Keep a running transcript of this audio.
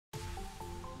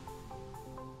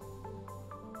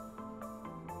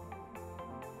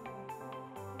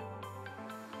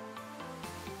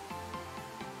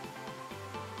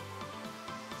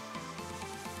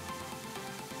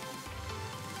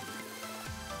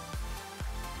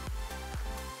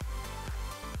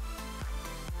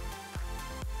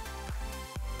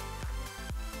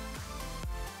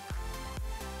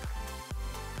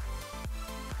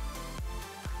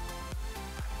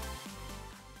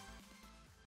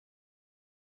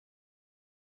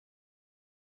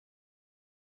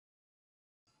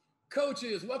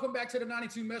Coaches, welcome back to the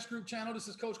 92 Meshgroup channel. This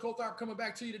is Coach Coltharp coming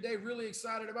back to you today. Really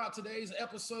excited about today's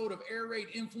episode of Air Raid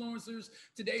Influencers.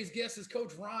 Today's guest is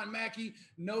Coach Ron Mckie.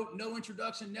 No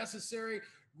introduction necessary.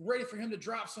 Ready for him to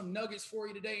drop some nuggets for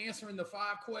you today, answering the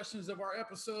 5 questions of our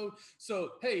episode. So,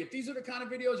 hey, if these are the kind of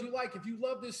videos you like, if you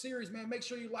love this series, man, make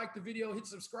sure you like the video, hit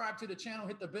subscribe to the channel,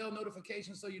 hit the bell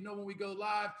notification so you know when we go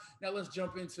live. Now let's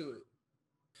jump into it.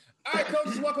 All right,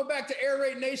 coaches, welcome back to Air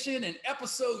Raid Nation and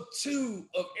episode 2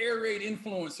 of Air Raid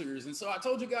Influencers. And so I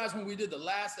told you guys when we did the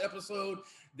last episode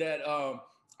that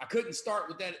I couldn't start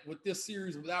with this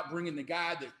series without bringing the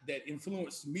guy that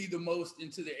influenced me the most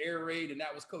into the Air Raid, and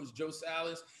that was Coach Joe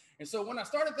Salas. And so when I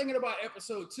started thinking about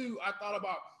episode 2, I thought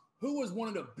about who was one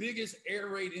of the biggest Air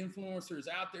Raid influencers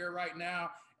out there right now,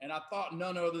 and I thought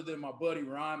none other than my buddy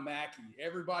Ron Mckie.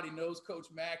 Everybody knows Coach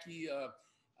Mckie.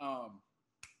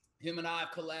 Him and I have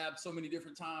collabed so many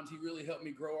different times. He really helped me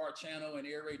grow our channel and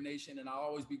Air Raid Nation, and I'll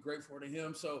always be grateful to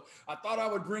him. So I thought I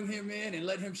would bring him in and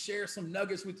let him share some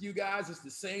nuggets with you guys. It's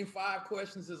the same 5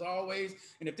 questions as always.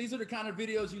 And if these are the kind of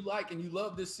videos you like and you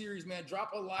love this series, man,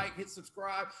 drop a like, hit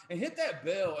subscribe, and hit that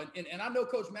bell. And I know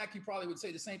Coach Mckie probably would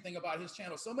say the same thing about his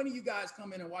channel. So many of you guys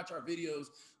come in and watch our videos,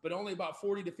 but only about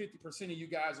 40 to 50% of you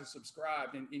guys are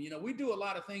subscribed. And you know, we do a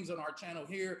lot of things on our channel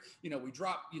here. You know, we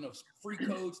drop, free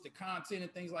codes to content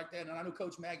and things like that. And I know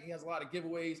Coach Mckie has a lot of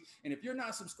giveaways. And if you're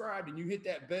not subscribed and you hit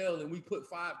that bell and we put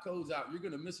 5 codes out, you're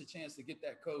going to miss a chance to get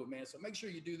that code, man. So make sure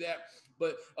you do that.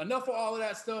 But enough of all of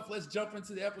that stuff. Let's jump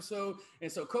into the episode.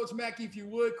 And so Coach Mckie, if you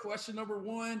would, question number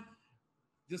 1,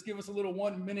 just give us a little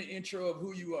 1-minute intro of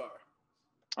who you are.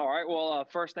 All right. Well,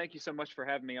 first, thank you so much for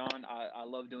having me on. I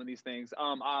love doing these things.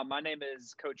 My name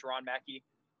is Coach Ron Mckie.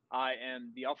 I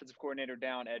am the offensive coordinator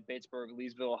down at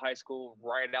Batesburg-Leesville High School,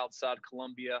 right outside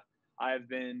Columbia. I've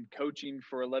been coaching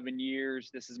for 11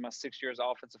 years. This is my 6th year as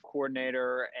offensive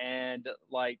coordinator. And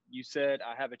like you said,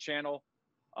 I have a channel.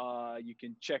 You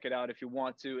can check it out if you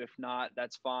want to. If not,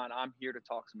 that's fine. I'm here to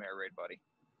talk some Air Raid, buddy.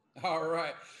 All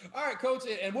right, Coach.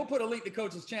 And we'll put a link to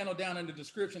Coach's channel down in the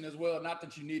description as well. Not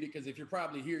that you need it, because if you're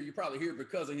probably here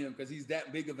because of him, because he's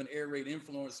that big of an Air Raid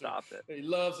influencer. Stop it. He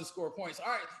loves to score points.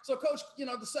 All right. So, Coach,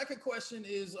 the second question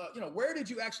is, where did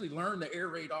you actually learn the Air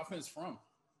Raid offense from?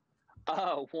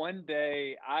 One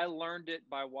day I learned it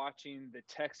by watching the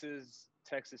Texas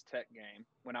Tech game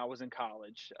when I was in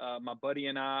college. My buddy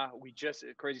and I,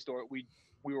 crazy story.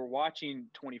 We were watching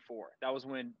 24. That was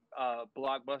when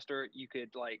Blockbuster, you could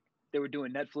they were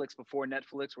doing Netflix before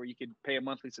Netflix, where you could pay a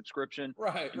monthly subscription.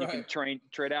 Right. You can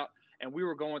trade out. And we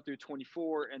were going through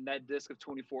 24, and that disc of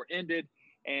 24 ended,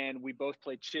 and we both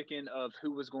played chicken of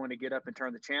who was going to get up and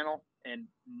turn the channel, and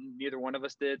neither one of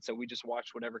us did. So we just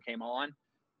watched whatever came on.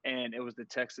 And it was the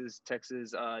Texas Tech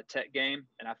game,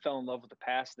 and I fell in love with the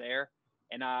pass there.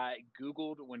 And I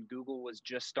Googled when Google was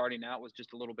just starting out, was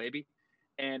just a little baby,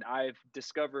 and I've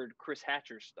discovered Chris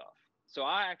Hatcher's stuff. So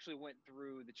I actually went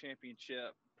through the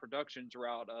championship productions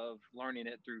route of learning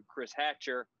it through Chris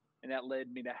Hatcher, and that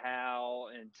led me to Hal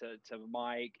and to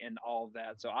Mike and all of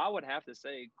that. So I would have to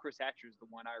say Chris Hatcher is the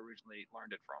one I originally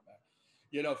learned it from.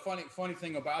 Funny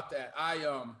thing about that, I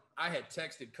had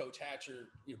texted Coach Hatcher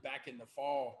back in the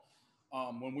fall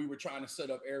when we were trying to set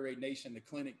up Air Raid Nation, the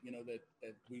clinic,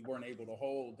 that we weren't able to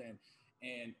hold.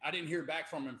 And I didn't hear back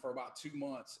from him for about 2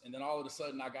 months. And then all of a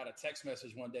sudden I got a text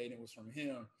message one day, and it was from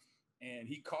him. And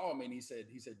he called me and he said,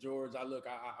 George,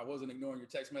 I wasn't ignoring your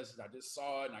text message. I just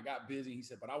saw it and I got busy. He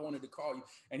said, but I wanted to call you.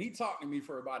 And he talked to me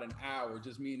for about an hour,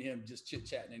 just me and him, just chit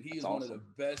chatting. And he's one of the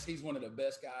best. He's one of the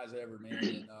best guys ever, man.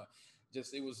 And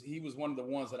he was one of the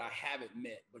ones that I haven't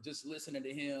met, but just listening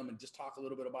to him and just talk a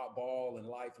little bit about ball and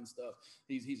life and stuff.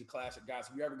 He's a classic guy. So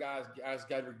if you ever guys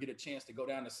ever get a chance to go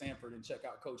down to Sanford and check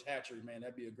out Coach Hatcher, man,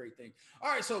 that'd be a great thing. All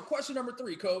right. So question number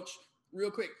 3, Coach, real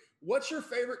quick. What's your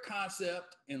favorite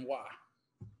concept and why?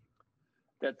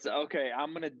 That's okay.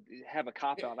 I'm going to have a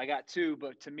cop out. I got 2,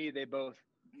 but to me, they both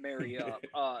marry up.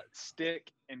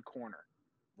 Stick and corner.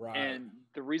 Right. And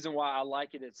the reason why I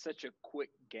like it, it's such a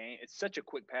quick game. It's such a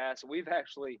quick pass. We've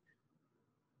actually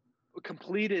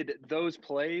completed those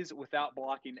plays without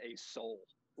blocking a soul.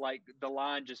 Like the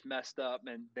line just messed up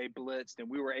and they blitzed, and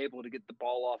we were able to get the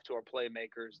ball off to our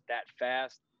playmakers that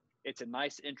fast. It's a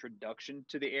nice introduction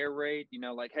to the air raid.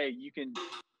 Hey, you can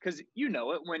 – because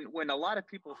when a lot of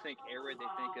people think air raid,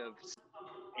 they think of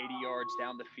 80 yards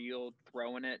down the field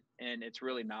throwing it, and it's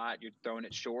really not. You're throwing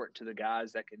it short to the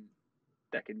guys that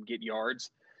can get yards.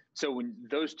 So when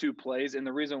those 2 plays, and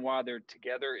the reason why they're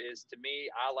together is, to me,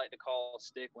 I like to call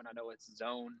stick when I know it's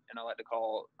zone, and I like to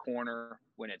call corner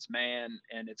when it's man,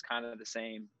 and it's kind of the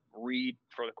same read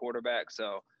for the quarterback.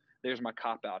 So there's my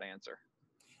cop-out answer.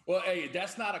 Well, hey,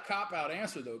 that's not a cop-out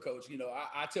answer, though, Coach. You know,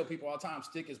 I tell people all the time,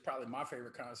 stick is probably my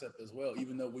favorite concept as well,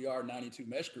 even though we are 92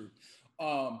 Meshgroup.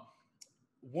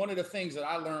 One of the things that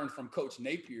I learned from Coach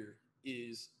Napier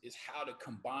is how to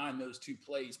combine those two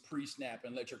plays pre-snap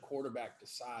and let your quarterback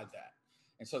decide that.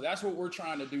 And so that's what we're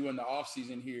trying to do in the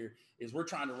offseason here is we're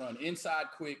trying to run inside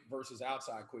quick versus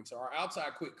outside quick. So our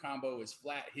outside quick combo is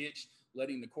flat hitch,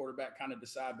 letting the quarterback kind of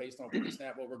decide based on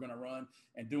pre-snap what we're going to run,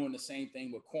 and doing the same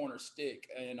thing with corner stick.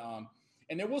 And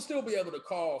then we'll still be able to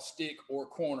call stick or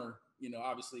corner, you know,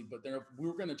 obviously, but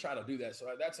we're going to try to do that. So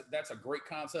that's a great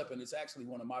concept, and it's actually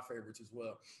one of my favorites as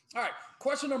well. All right,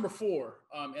 question number 4,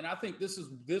 and I think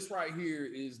this right here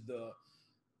is the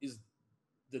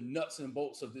nuts and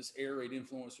bolts of this Air Raid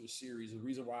Influencer series, the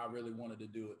reason why I really wanted to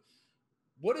do it.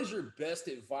 What is your best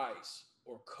advice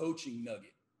or coaching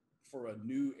nugget for a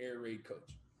new Air Raid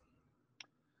coach?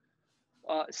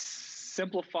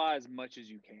 Simplify as much as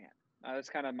you can. That's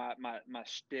kind of my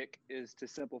shtick, is to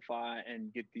simplify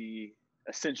and get the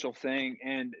essential thing.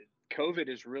 And COVID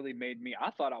has really made me, I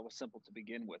thought I was simple to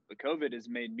begin with, but COVID has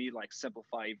made me like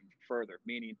simplify even further,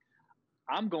 meaning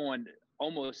I'm going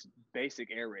almost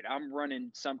basic air raid. I'm running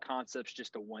some concepts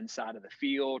just to one side of the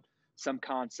field, some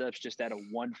concepts just at a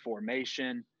one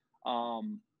formation.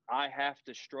 I have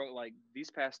to struggle. Like these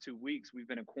past 2 weeks, we've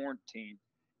been in quarantine,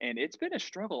 and it's been a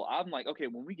struggle. I'm like, okay,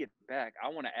 when we get back, I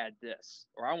want to add this,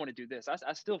 or I want to do this.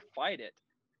 I still fight it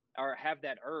or have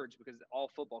that urge, because all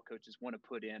football coaches want to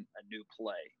put in a new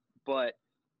play. But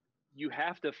you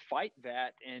have to fight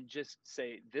that and just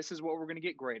say, this is what we're going to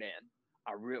get great in.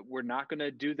 We're not going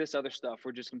to do this other stuff.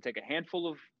 We're just going to take a handful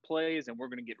of plays and we're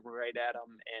going to get right at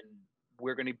them, and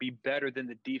we're going to be better than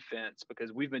the defense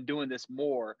because we've been doing this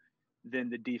more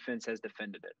than the defense has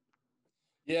defended it.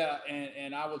 Yeah,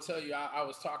 and I will tell you, I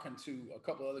was talking to a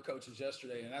couple other coaches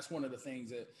yesterday, and that's one of the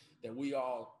things that we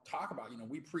all talk about. You know,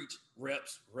 we preach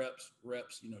reps,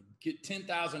 you know, get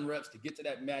 10,000 reps to get to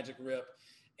that magic rep.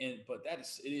 But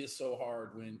it is so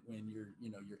hard when you're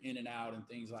in and out and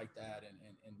things like that.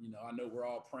 And you know, I know we're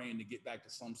all praying to get back to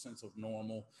some sense of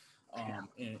normal,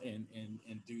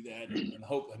 and do that and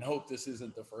hope this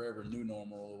isn't the forever new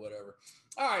normal or whatever.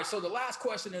 All right. So the last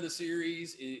question of the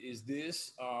series is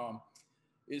this,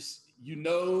 you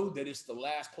know that it's the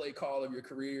last play call of your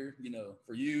career. You know,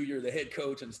 for you're the head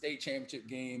coach in the state championship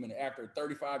game, and after a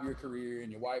 35-year career,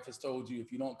 and your wife has told you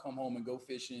if you don't come home and go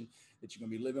fishing, that you're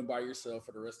going to be living by yourself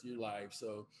for the rest of your life.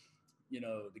 So, you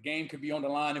know, the game could be on the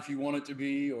line if you want it to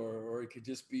be, or it could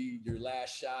just be your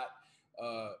last shot.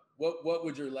 What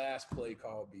would your last play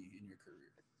call be in your career?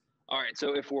 All right.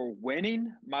 So if we're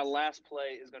winning, my last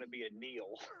play is going to be a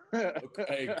kneel.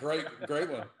 Okay, great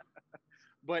one.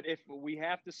 But if we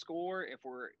have to score, if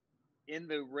we're in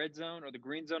the red zone or the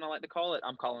green zone, I like to call it,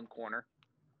 I'm calling corner.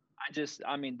 That's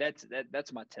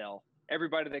my tell.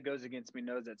 Everybody that goes against me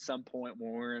knows at some point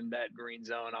when we're in that green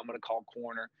zone, I'm going to call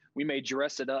corner. We may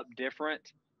dress it up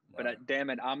different, right, but damn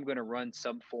it, I'm going to run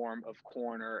some form of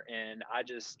corner. And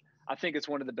I think it's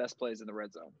one of the best plays in the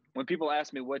red zone. When people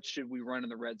ask me what should we run in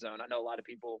the red zone, I know a lot of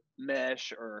people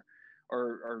mesh or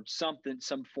something,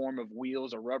 some form of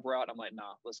wheels or rubber out. I'm like,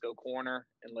 nah, let's go corner,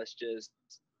 and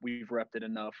we've repped it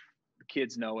enough. The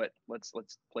kids know it. Let's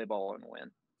play ball and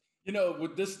win. You know,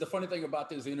 the funny thing about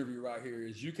this interview right here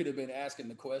is you could have been asking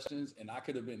the questions and I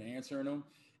could have been answering them,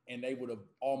 and they would have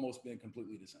almost been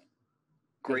completely the same.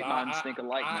 Great minds think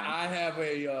alike, man.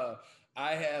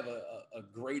 I have a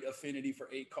great affinity for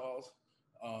 8 calls.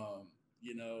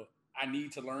 You know, I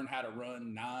need to learn how to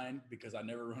run 9 because I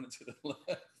never run it to the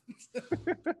left.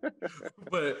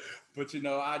 but you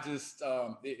know, I just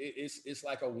it's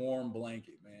like a warm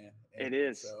blanket, man. It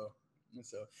is.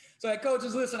 So hey,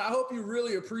 coaches, listen, I hope you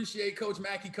really appreciate Coach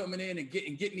Mckie coming in and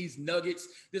getting these nuggets.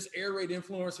 This Air Raid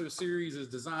Influencer series is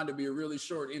designed to be a really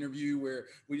short interview where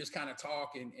we just kind of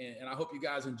talk, and I hope you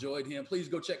guys enjoyed him. Please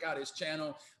go check out his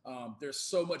channel. There's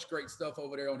so much great stuff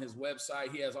over there on his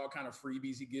website. He has all kind of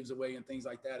freebies he gives away and things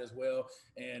like that as well.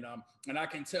 And I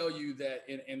can tell you that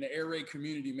in the Air Raid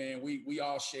community, man, we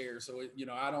all share. So, you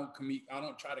know, I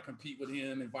don't try to compete with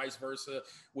him and vice versa.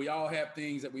 We all have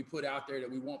things that we put out there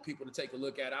that we want people to take a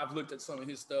look at. I've looked at some of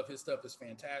his stuff. His stuff is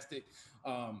fantastic.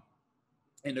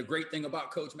 And the great thing about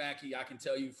Coach Mckie, I can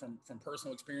tell you from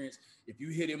personal experience, if you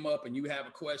hit him up and you have a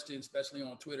question, especially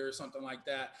on Twitter or something like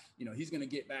that, you know, he's going to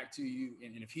get back to you.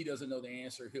 And if he doesn't know the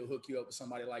answer, he'll hook you up with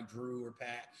somebody like Drew or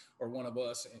Pat or one of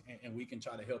us, and we can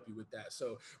try to help you with that.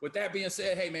 So with that being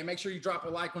said, hey, man, make sure you drop a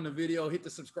like on the video, hit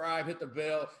the subscribe, hit the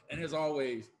bell, and as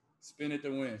always, spin it to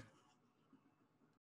win.